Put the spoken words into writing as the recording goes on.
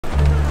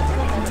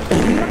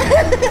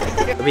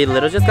We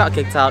literally just got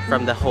kicked out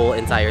from the whole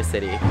entire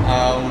city.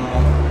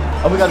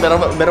 Oh my god,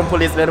 merong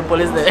police there.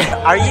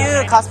 Are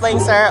you cosplaying,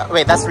 sir?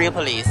 Wait, that's real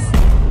police.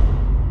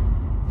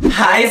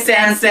 Hi,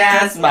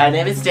 Sans. My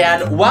name is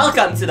Dan.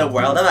 Welcome to the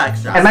world of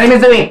extra. And my name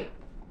is Stewie.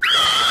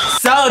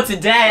 So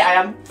today I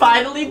am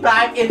finally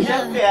back in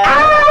Japan.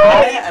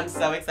 I am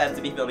so excited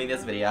to be filming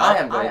this video. I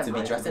am going to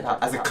be dressed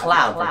up as a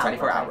clown for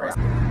 24 hours.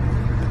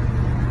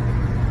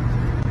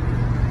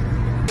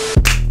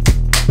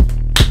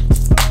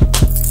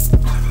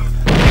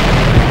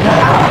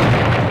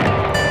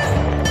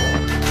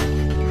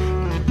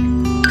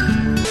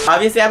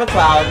 Obviously I'm a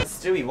clown.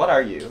 Stewie, what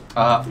are you?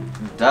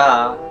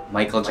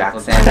 Michael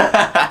Jackson. Oh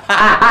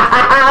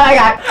my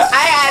god!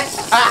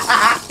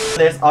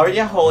 There's already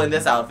a hole in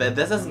this outfit.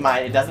 This is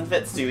mine. It doesn't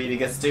fit Stewie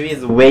because Stewie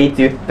is way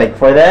too thick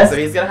for this. So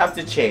he's gonna have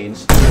to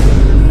change.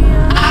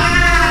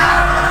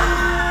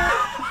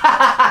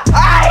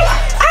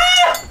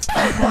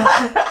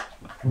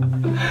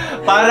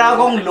 Para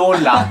akong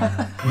lola.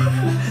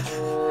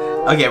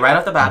 Okay, right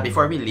off the bat,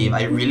 before we leave,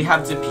 I really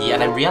have to pee,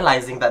 and I'm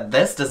realizing that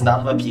this does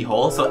not have a pee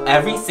hole, so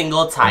every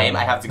single time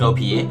I have to go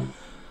pee.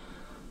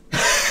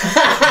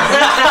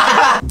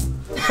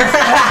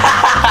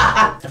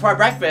 For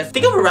breakfast,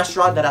 think of a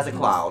restaurant that has a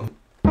clown.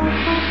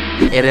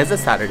 It is a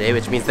Saturday,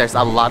 which means there's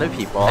a lot of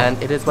people, and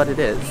it is what it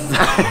is.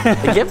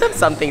 Give them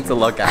something to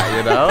look at,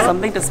 you know?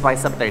 Something to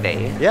spice up their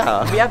day.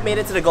 Yeah. We have made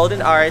it to the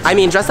Golden Arch. I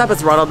mean, dressed up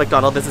as Ronald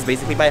McDonald, this is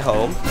basically my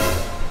home.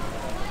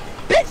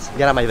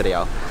 Get on my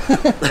video.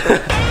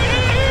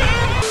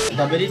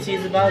 Double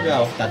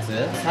cheeseburger 2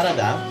つ、サラ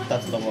ダ2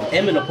つとも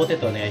M のポテ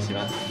トお願いし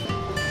ます。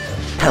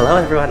Hello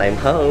everyone, I'm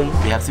home.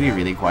 We have to be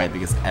really quiet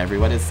because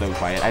everyone is so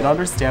quiet. I don't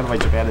understand why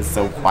Japan is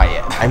so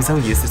quiet. I'm so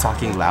used to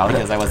talking loud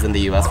because I was in the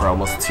US for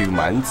almost 2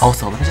 months.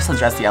 Also, let me just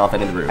address the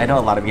elephant in the room. I know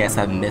a lot of you guys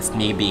have missed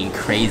me being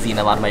crazy in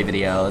a lot of my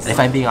videos. If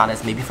I'm being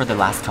honest, maybe for the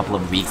last couple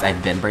of weeks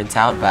I've been burnt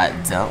out, but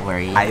don't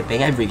worry. I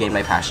think I've regained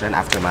my passion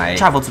after my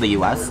travel to the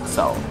US,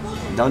 so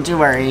don't you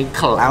worry,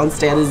 clown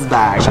stand is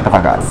back. Shut the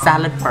fuck up.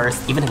 Salad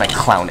first, even in my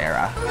clown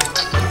era.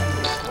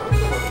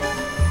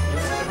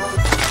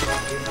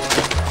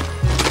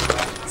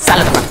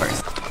 Salad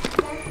first.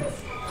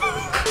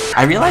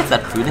 I realized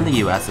that food in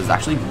the US is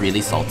actually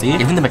really salty,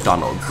 even the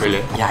McDonald's.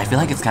 Really? Yeah, I feel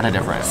like it's kind of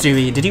different.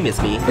 Stewie, did you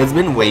miss me? It's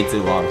been way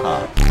too long,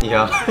 huh?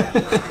 Yeah.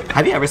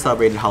 Have you ever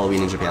celebrated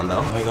Halloween in Japan though?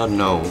 Oh my god,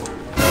 no.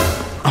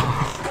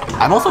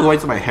 I'm also going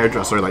to my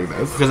hairdresser like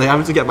this because I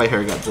have to get my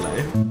hair cut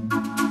today.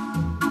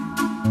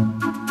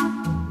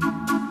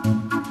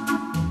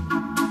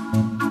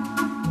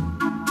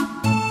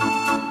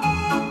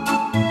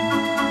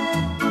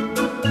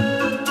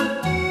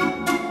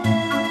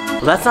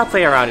 Let's not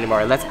play around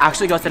anymore. Let's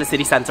actually go to the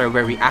city center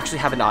where we actually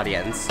have an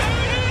audience.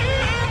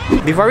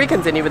 Before we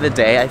continue with the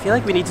day, I feel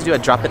like we need to do a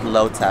drop it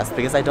low test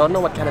because I don't know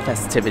what kind of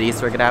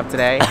festivities we're gonna have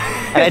today.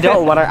 And I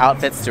don't want our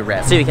outfits to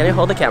rip. Stewie, can you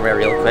hold the camera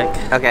real quick?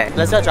 Okay.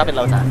 Let's do a drop it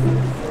low test.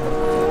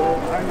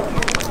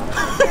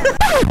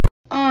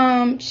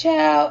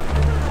 Ciao.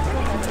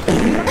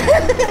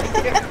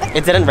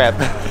 It didn't rip.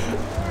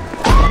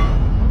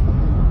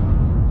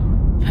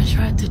 I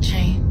tried to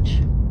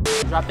change.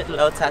 Drop it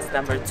low test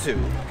number 2.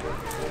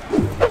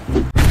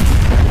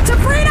 To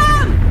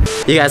freedom!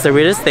 You guys, the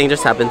weirdest thing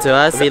just happened to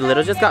us. We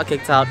literally just got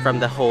kicked out from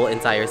the whole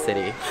entire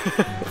city.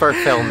 For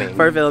filming.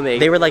 For filming.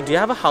 They were like, do you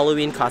have a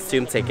Halloween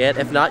costume ticket?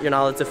 If not, you're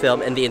not allowed to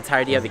film in the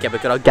entirety of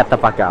Ikebukuro. Get the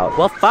fuck out.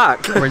 Well,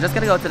 fuck. We're just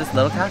gonna go to this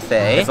little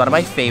cafe. It's one of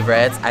my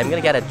favorites. I'm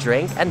gonna get a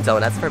drink and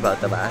donuts for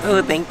both of us.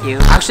 Oh, thank you.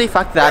 Actually,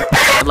 fuck that.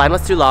 The line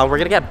was too long. We're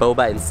gonna get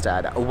boba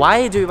instead.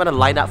 Why do we want to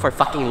line up for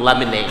fucking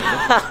lemonade?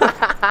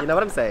 You know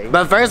what I'm saying?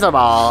 But first of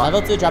all,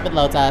 level 2 drop it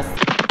low test.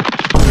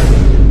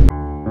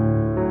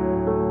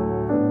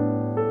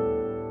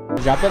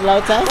 Drop it low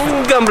test?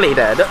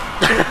 Completed.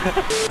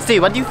 See,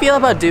 what do you feel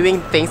about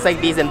doing things like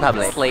these in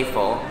public?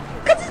 Playful.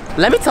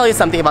 Let me tell you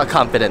something about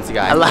confidence, you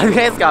guys. A lot of you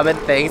guys comment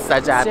things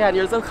such as, "Jan,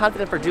 you're so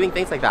confident for doing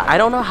things like that." I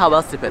don't know how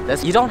else to put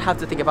this. You don't have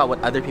to think about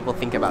what other people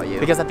think about you.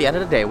 Because at the end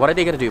of the day, what are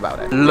they gonna do about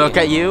it? Look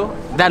at you,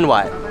 then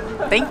what?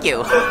 Thank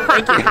you.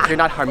 Thank you. You're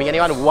not harming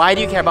anyone. Why do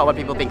you care about what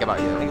people think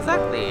about you?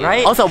 Exactly.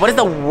 Right? Also, what is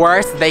the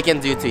worst they can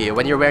do to you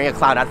when you're wearing a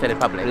clown outfit in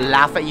public?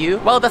 Laugh at you?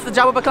 Well, that's the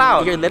job of a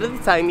clown. You're literally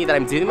telling me that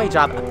I'm doing my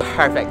job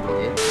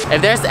perfectly.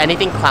 If there's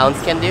anything clowns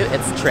can do,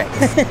 it's tricks.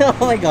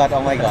 Oh my god,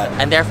 oh my god.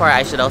 And therefore,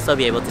 I should also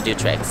be able to do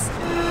tricks.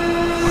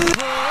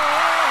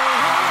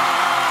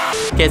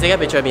 Okay, take a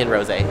picture of me and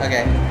Rose.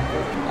 Okay.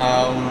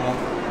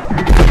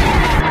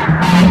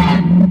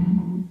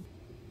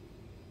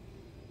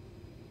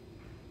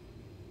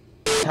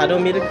 タロ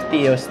ミルクテ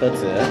ィーを一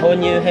つ、豆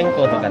乳変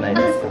更とかない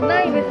ですか？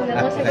ないですね。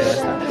あ、わかりま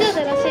した。以上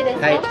でよろしいです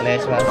か？はい、お願い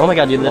します。Oh my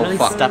god, you literally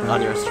stepped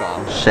on your straw.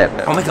 Shit.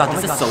 Oh my god,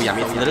 this is so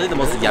yummy. It's literally the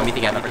most yummy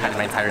thing I've ever had in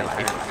my entire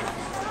life.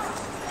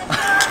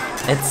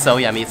 It's so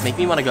yummy. It's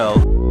making me want to go.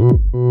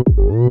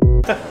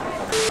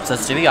 So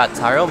Stewie got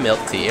taro milk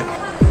tea.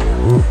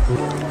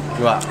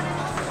 Wow.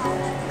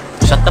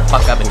 Shut the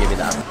fuck up and give me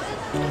that.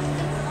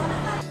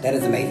 That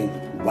is amazing.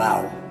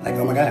 Wow. Like,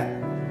 oh my god.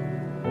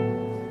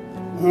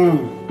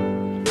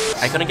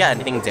 I couldn't get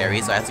anything dairy,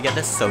 so I had to get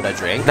this soda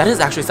drink. That is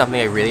actually something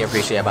I really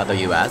appreciate about the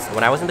US.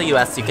 When I was in the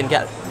US, you can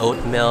get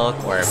oat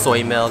milk or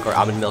soy milk or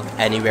almond milk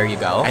anywhere you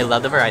go. I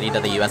love the variety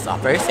that the US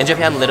offers. In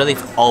Japan, literally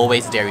it's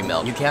always dairy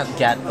milk. You can't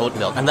get oat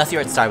milk unless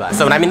you're at Starbucks.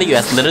 So when I'm in the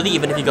US, literally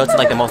even if you go to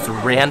like the most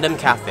random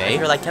cafe,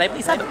 you're like, can I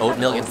please have oat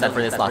milk instead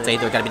for this latte?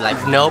 They're gonna be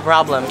like, no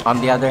problem. On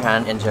the other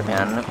hand, in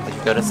Japan, if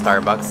you go to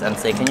Starbucks and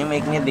say, can you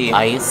make me the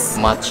ice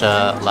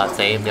matcha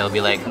latte? They'll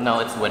be like, no,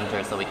 it's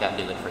winter, so we can't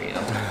do it for you.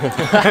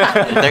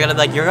 They're gonna be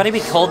like, you're gonna be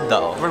cold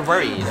though. We're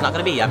worried. It's not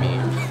gonna be yummy.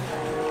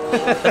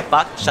 The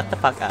fuck? Shut the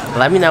fuck up.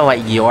 Let me know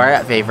what your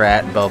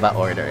favorite boba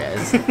order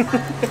is.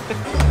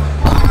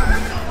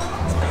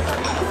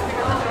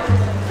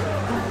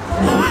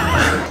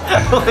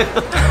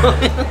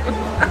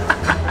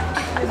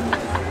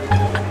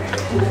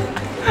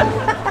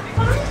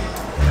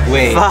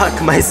 Wait.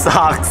 Fuck, my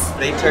socks.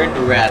 They turned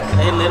red.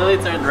 They literally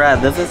turned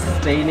red. This is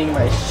staining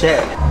my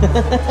shit.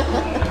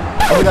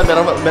 Oh my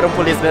god, meron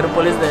police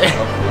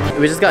there.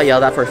 We just got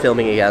yelled at for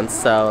filming again,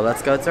 so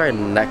let's go to our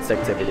next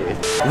activity.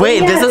 Wait,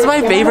 this is my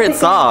favorite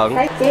song.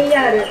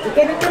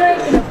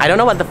 I don't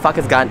know what the fuck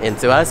has gotten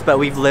into us, but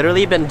we've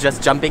literally been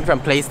just jumping from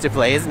place to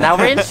place. Now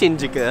we're in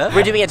Shinjuku.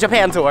 We're doing a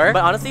Japan tour.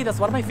 But honestly, that's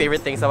one of my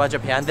favorite things about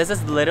Japan. This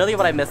is literally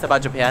what I miss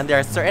about Japan. There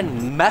are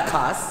certain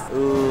meccas.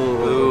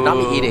 Ooh. Not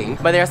me eating.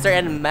 But there are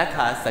certain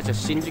meccas such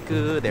as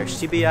Shinjuku,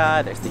 there's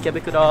Shibuya, there's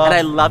Ikebukuro. And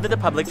I love that the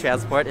public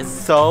transport is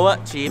so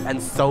cheap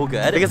and so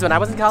good. Because when I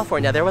was in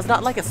California, there was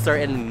not like a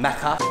certain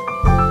mecca.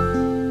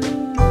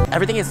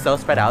 Everything is so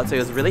spread out, so it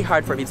was really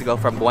hard for me to go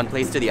from one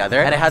place to the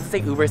other. And I had to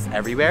take Ubers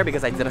everywhere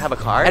because I didn't have a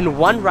car. And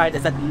one ride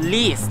is at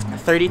least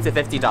 $30 to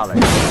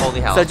 $50.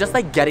 Holy hell. So just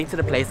like getting to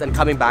the place and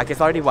coming back is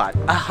already what?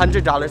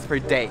 $100 per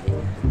day.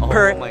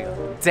 Per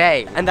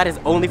day. And that is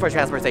only for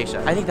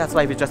transportation. I think that's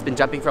why we've just been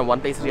jumping from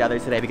one place to the other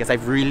today, because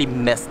I've really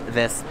missed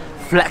this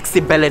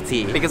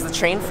flexibility. Because the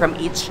train from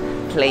each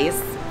place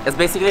is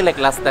basically like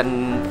less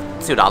than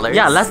 $2.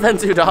 Yeah, less than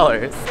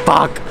 $2.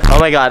 Fuck. Oh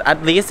my god,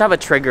 at least have a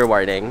trigger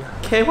warning.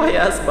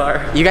 KYS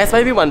bar. You guys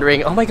might be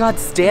wondering, oh my god,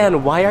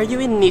 Stan, why are you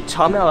in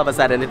Nichome all of a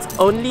sudden? It's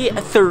only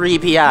 3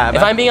 p.m.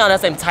 If I'm being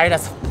honest, I'm tired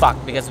as fuck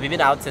because we've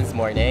been out since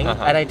morning.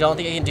 And I don't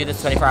think I can do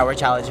this 24-hour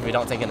challenge if we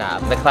don't take a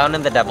nap. The clown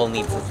and the devil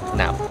needs a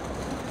nap.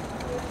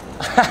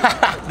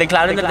 The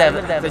clown and the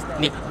devil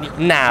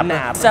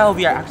nap. So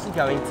we are actually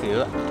going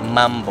to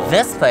Mambo.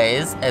 This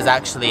place is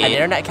actually an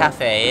internet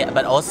cafe,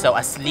 but also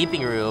a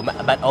sleeping room,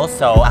 but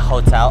also a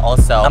hotel,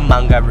 also a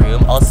manga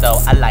room, also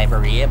a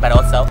library, but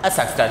also a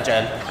sex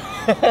dungeon.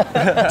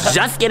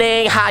 Just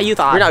kidding, how you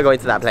thought? We're not going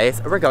to that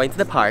place. We're going to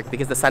the park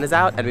because the sun is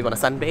out and we want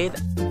to sunbathe.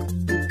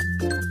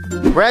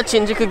 We're at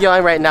Shinjuku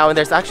Gyoen right now, and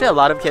there's actually a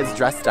lot of kids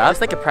dressed up. It's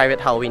like a private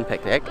Halloween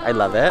picnic. I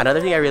love it. Another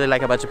thing I really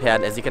like about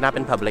Japan is you can nap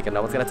in public and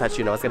no one's gonna touch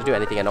you, no one's gonna do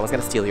anything, and no one's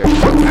gonna steal your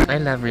I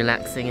love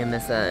relaxing in the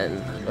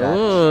sun.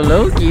 Oh,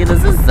 Loki,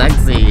 this is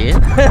sexy.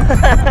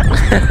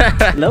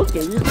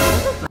 Loki.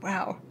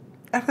 Wow,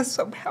 that was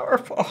so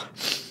powerful.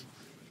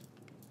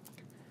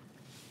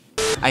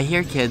 I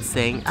hear kids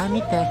saying,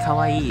 "Amite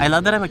kawaii." I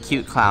love that I'm a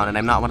cute clown and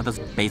I'm not one of those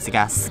basic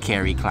ass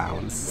scary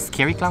clowns.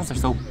 Scary clowns are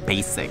so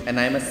basic. And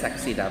I'm a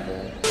sexy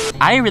devil.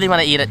 I really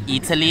want to eat at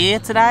Italy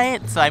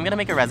tonight, so I'm gonna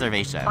make a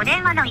reservation. I'm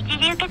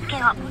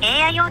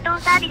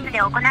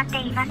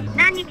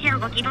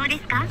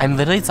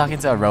literally talking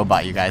to a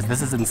robot, you guys.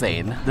 This is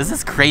insane. This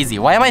is crazy.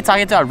 Why am I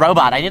talking to a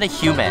robot? I need a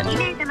human.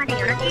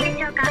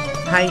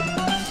 Hi.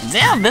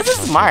 Damn, this is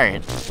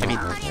smart. I mean,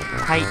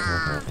 hi.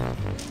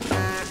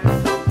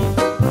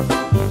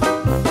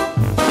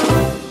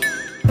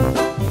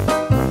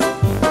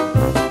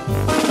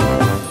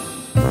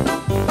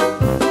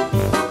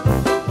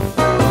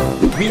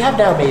 We have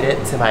now made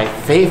it to my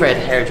favorite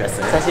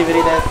hairdresser. 久しぶ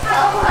りです。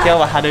今日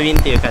はハロウィン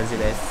っていう感じ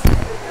です。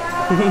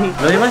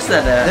乗りまし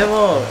たね。で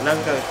もなん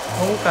か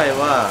今回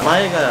は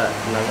前が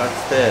長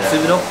くて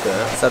2ブロック。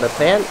So the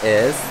plan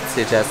is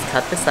to just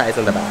cut the sides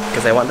on the back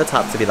because I want the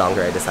top to be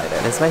longer. I decided.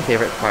 This is my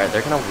favorite part.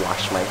 They're gonna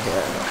wash my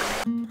hair.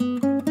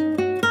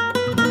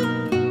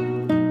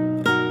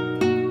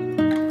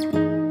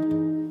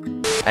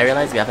 I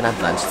realized we haven't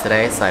had lunch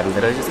today, so I'm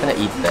literally just gonna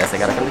eat this. I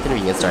got it from the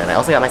convenience store, and I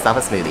also got myself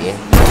a smoothie.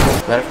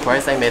 But of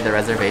course, I made the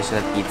reservation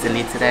at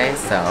Italy today,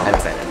 so I'm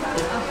excited.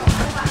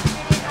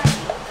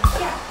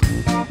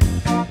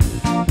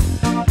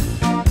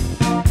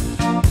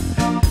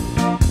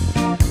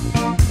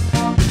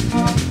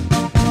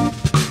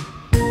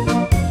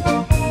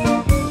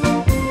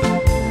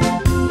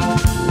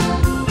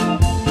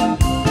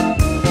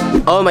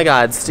 Oh my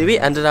god, Stewie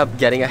ended up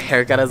getting a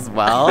haircut as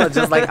well,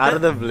 just like out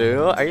of the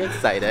blue. Are you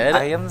excited?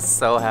 I am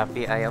so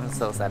happy. I am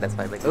so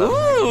satisfied. Like, ooh,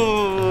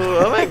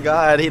 oh my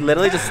god, he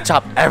literally just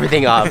chopped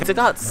everything off. He took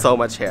out so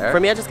much hair. For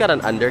me, I just got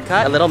an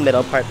undercut, a little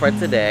middle part for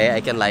today.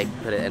 I can like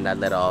put it in that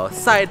little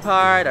side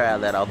part or a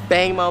little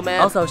bang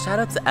moment. Also, shout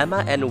out to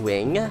Emma and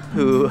Wing,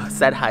 who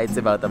said hi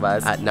to both of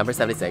us at number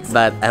 76.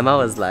 But Emma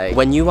was like,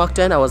 when you walked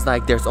in, I was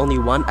like, there's only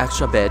one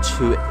extra bitch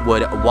who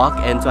would walk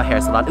into a hair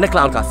salon in a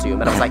clown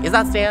costume. And I was like, is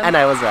that Stan? And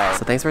I was right.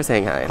 So thanks for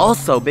saying hi.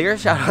 Also, bigger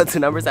shout out to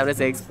number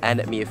 76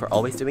 and me for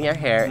always doing our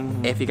hair.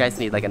 If you guys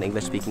need like an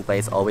English speaking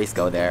place, always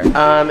go there.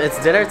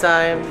 It's dinner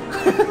time.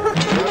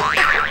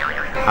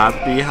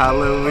 Happy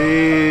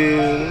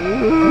Halloween!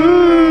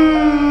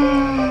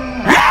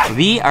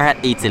 We are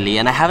at Italy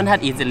and I haven't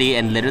had Italy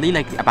in literally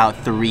like about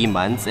 3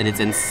 months and it's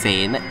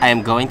insane. I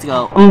am going to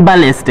go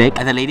ballistic.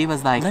 And the lady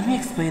was like, let me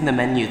explain the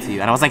menu to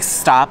you. And I was like,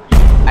 stop.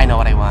 I know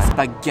what I want.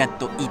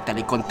 Spaghetto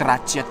Italy con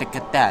traccia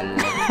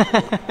tecatel.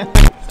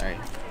 Sorry.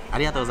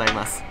 Arigatou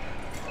gozaimasu.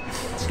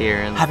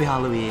 Cheers. Happy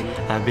Halloween.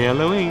 Happy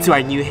Halloween! To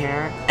our new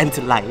hair and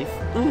to life.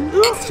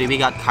 Stewie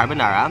got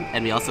carbonara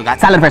and we also got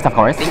salad first, of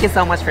course. Thank you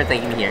so much for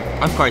taking me here.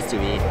 Of course,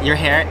 Stewie. Your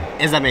hair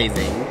is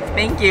amazing.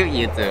 Thank you,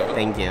 you too.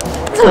 Thank you.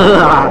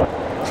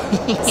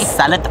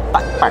 Salad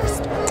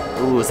first.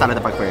 Ooh, salad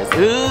first.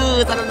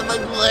 Ooh, salad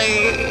first.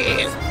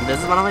 This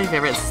is one of my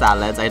favorite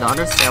salads. I don't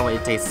understand why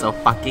it tastes so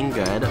fucking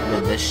good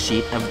with this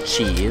sheet of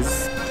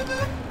cheese.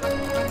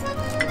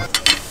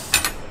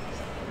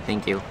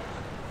 Thank you.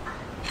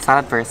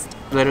 Salad first.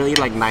 Literally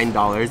like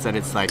 $9 and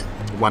it's like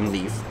 1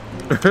 leaf.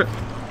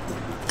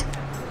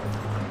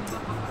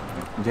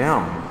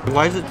 Damn.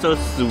 Why is it so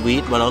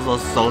sweet but also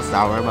so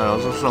sour but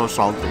also so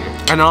salty?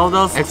 And all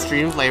those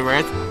extreme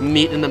flavors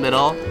meet in the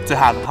middle to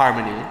have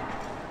harmony.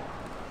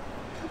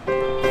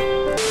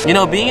 You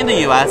know, being in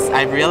the US,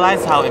 I've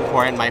realized how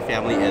important my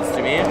family is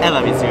to me. I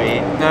love you,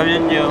 Stewie. Love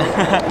you.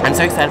 I'm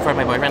so excited for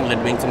my boyfriend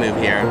Ludwig to move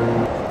here.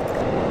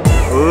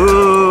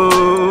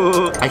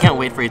 Ooh. I can't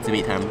wait for you to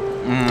meet him.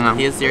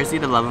 He is seriously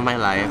the love of my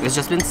life. It's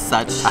just been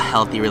such a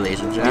healthy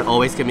relationship. We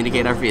always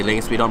communicate our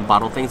feelings. We don't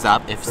bottle things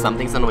up. If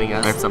something's annoying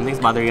us, or if something's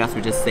bothering us,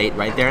 we just say it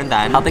right there and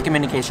then. Healthy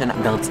communication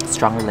builds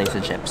strong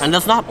relationships. And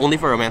that's not only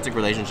for romantic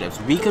relationships.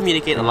 We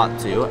communicate a lot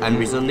too, and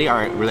recently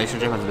our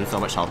relationship has been so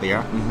much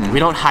healthier. We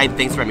don't hide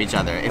things from each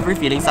other. If we're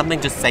feeling something,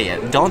 just say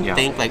it. Don't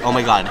think like, oh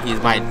my god, he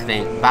might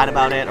think bad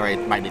about it, or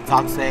it might be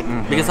toxic.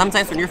 Because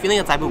sometimes when you're feeling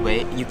a type of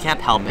way, you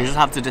can't help it. You just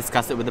have to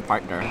discuss it with the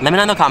partner. Let me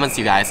know in the comments,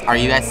 you guys. Are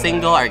you guys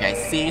single? Are you guys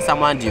seeing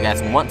someone? Do you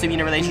guys want to be in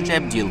a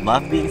relationship? Do you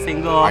love being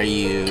single? Are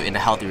you in a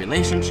healthy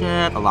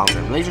relationship? A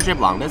long-term relationship?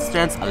 Long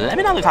distance? Let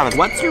me know in the comments.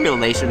 What's your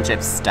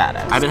relationship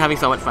status? I've been having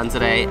so much fun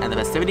today and the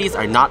festivities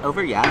are not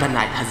over yet. The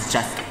night has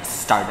just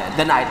started.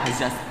 The night has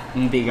just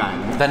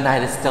begun. The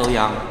night is still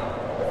young.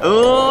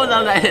 Ooh,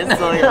 the night is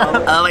so young.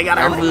 Oh my god,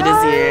 our food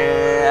is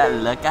here.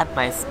 Look at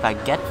my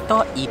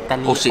spaghetto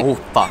Italy. Oh shit. Oh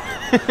fuck.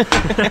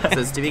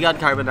 So Stewie got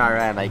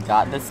carbonara and I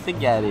got the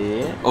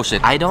spaghetti. Oh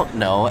shit. I don't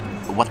know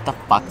what the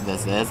fuck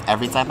this is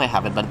every time I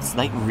have it, but it's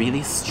like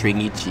really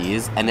stringy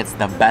cheese and it's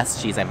the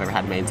best cheese I've ever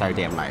had in my entire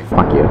damn life.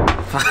 Fuck you.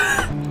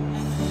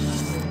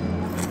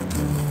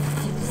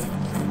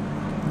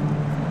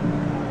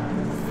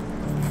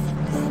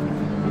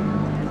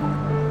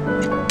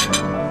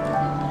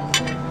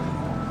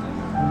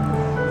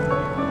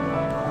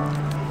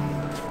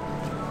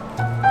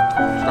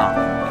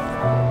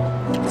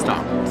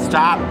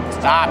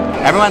 Stop.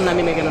 Everyone, let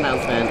me make an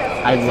announcement.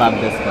 I love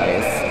this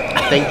place.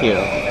 Thank you.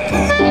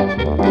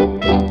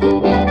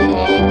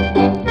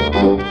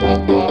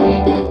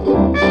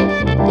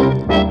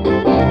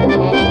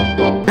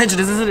 Bitch,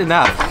 this isn't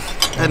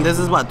enough. And this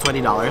is what,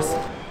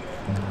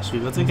 $20? Should we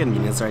go to a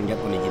convenience store and get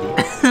onigiri?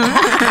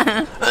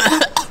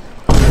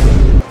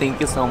 Thank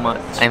you so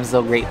much. I'm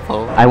so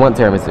grateful. I want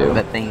tiramisu.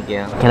 But thank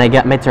you. Can I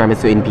get my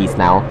tiramisu in peace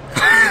now?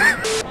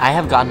 I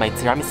have gotten my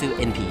tiramisu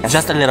in peace.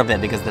 Just a little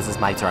bit because this is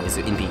my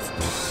tiramisu in peace.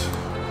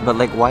 But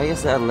like, why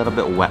is that a little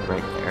bit wet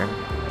right there?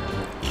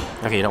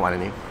 Okay, you don't want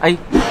any.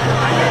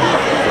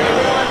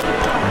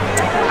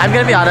 I'm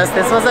gonna be honest,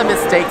 this was a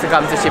mistake to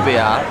come to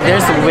Shibuya.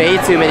 There's way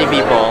too many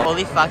people.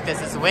 Holy fuck, this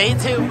is way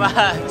too much.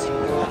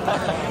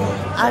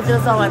 I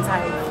feel so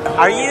untied.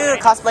 Are you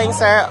cosplaying,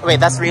 sir? Wait,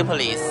 that's real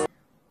police.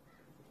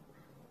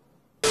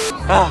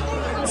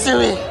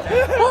 Stewie!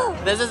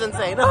 This is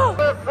insane.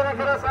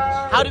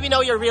 How do we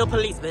know you're real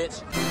police,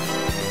 bitch?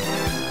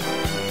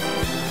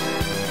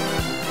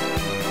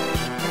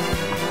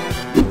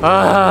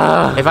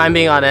 If I'm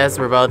being honest,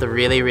 we're both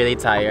really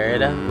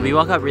tired. We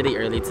woke up really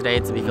early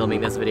today to be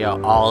filming this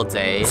video all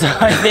day. So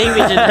I think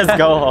we should just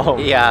go home.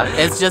 Yeah,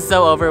 it's just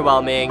so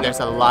overwhelming. There's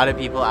a lot of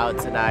people out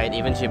tonight,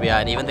 even Shibuya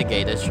and even the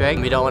gay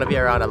district. We don't want to be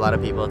around a lot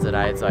of people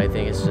tonight, so I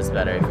think it's just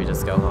better if we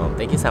just go home.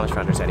 Thank you so much for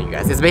understanding, you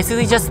guys. It's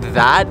basically just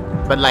that,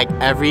 but like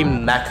every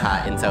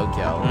mecca in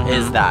Tokyo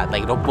is that.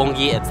 Like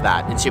Roppongi, it's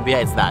that. In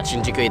Shibuya, it's that.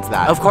 Shinjuku, it's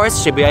that. Of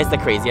course, Shibuya is the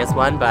craziest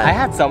one, but I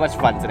had so much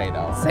fun today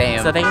though. Same.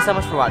 So thank you so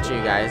much for watching,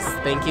 you guys.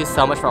 Thank you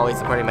so much for always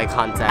supporting my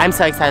content. I'm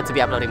so excited to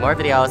be uploading more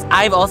videos.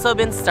 I've also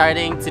been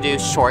starting to do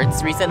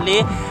shorts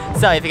recently.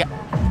 So if you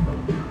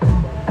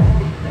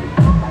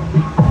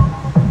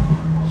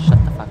shut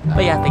the fuck up.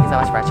 But yeah, thank you so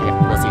much for watching.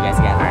 We'll see you guys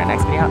again in our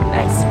next video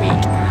next week.